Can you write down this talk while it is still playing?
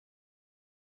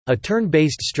A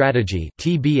turn-based strategy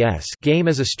 (TBS) game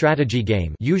is a strategy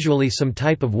game, usually some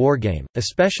type of wargame,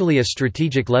 especially a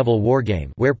strategic-level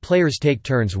wargame where players take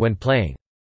turns when playing.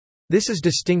 This is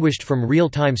distinguished from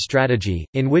real-time strategy,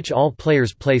 in which all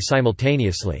players play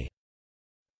simultaneously.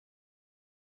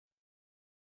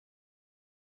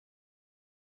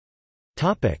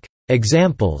 Topic: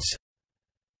 Examples.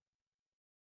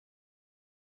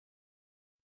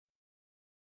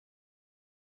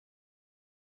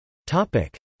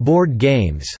 Topic: Board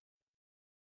games.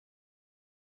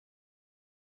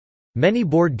 Many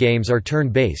board games are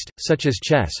turn-based, such as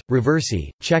chess, reversi,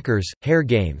 checkers, hare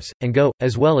games, and Go,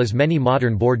 as well as many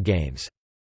modern board games.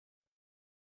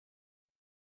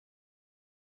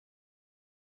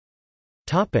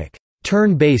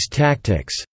 Turn-based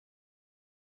tactics.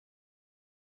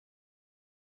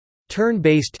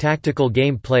 Turn-based tactical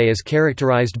gameplay is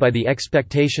characterized by the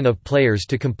expectation of players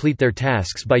to complete their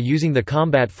tasks by using the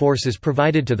combat forces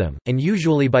provided to them, and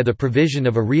usually by the provision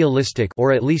of a realistic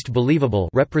or at least believable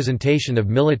representation of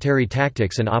military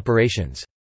tactics and operations.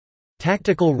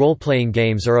 Tactical role-playing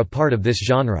games are a part of this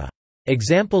genre.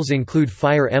 Examples include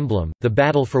Fire Emblem, The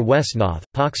Battle for Westnoth,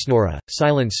 Poxnora,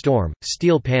 Silent Storm,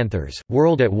 Steel Panthers,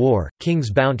 World at War, King's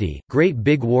Bounty, Great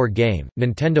Big War Game,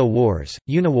 Nintendo Wars,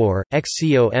 Uniwar,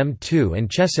 XCOM 2 and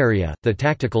Chessaria, The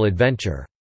Tactical Adventure.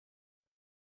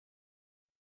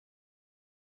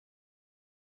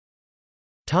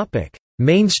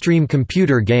 Mainstream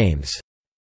computer games.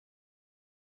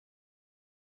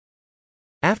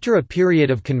 After a period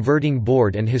of converting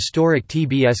board and historic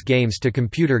TBS games to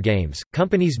computer games,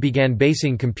 companies began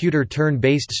basing computer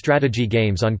turn-based strategy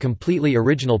games on completely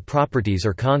original properties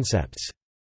or concepts.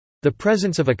 The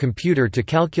presence of a computer to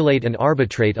calculate and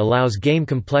arbitrate allows game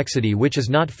complexity which is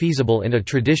not feasible in a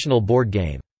traditional board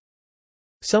game.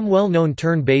 Some well-known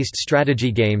turn-based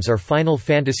strategy games are Final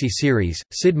Fantasy series,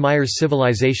 Sid Meier's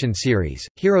Civilization series,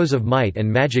 Heroes of Might and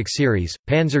Magic series,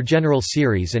 Panzer General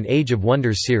series and Age of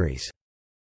Wonders series.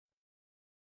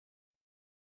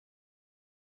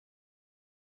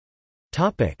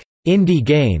 Indie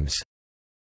games.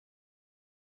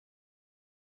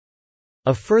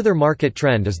 A further market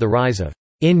trend is the rise of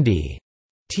indie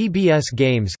TBS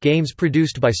games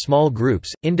produced by small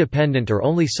groups, independent or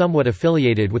only somewhat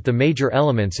affiliated with the major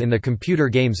elements in the computer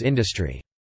games industry.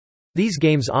 These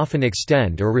games often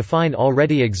extend or refine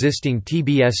already existing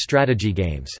TBS strategy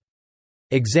games.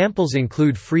 Examples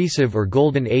include FreeCiv or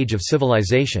Golden Age of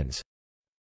Civilizations.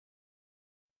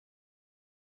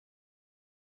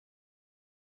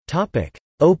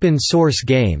 Open source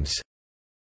games.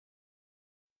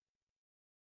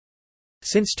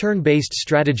 Since turn-based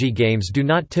strategy games do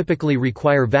not typically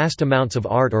require vast amounts of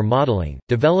art or modeling,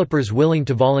 developers willing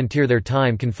to volunteer their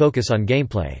time can focus on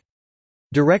gameplay.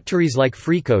 Directories like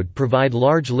FreeCode provide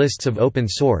large lists of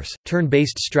open-source,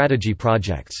 turn-based strategy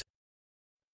projects.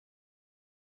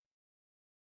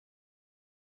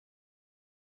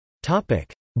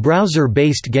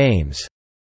 Browser-based games.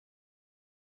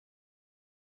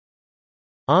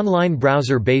 Online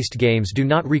browser-based games do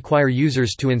not require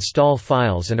users to install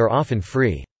files and are often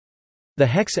free. The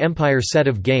Hex Empire set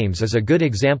of games is a good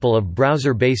example of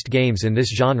browser-based games in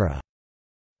this genre.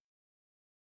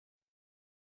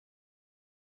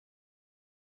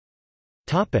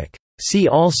 See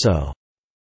also: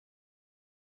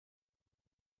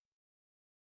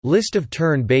 List of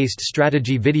turn-based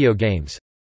strategy video games.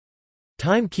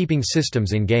 Time-keeping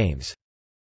systems in games.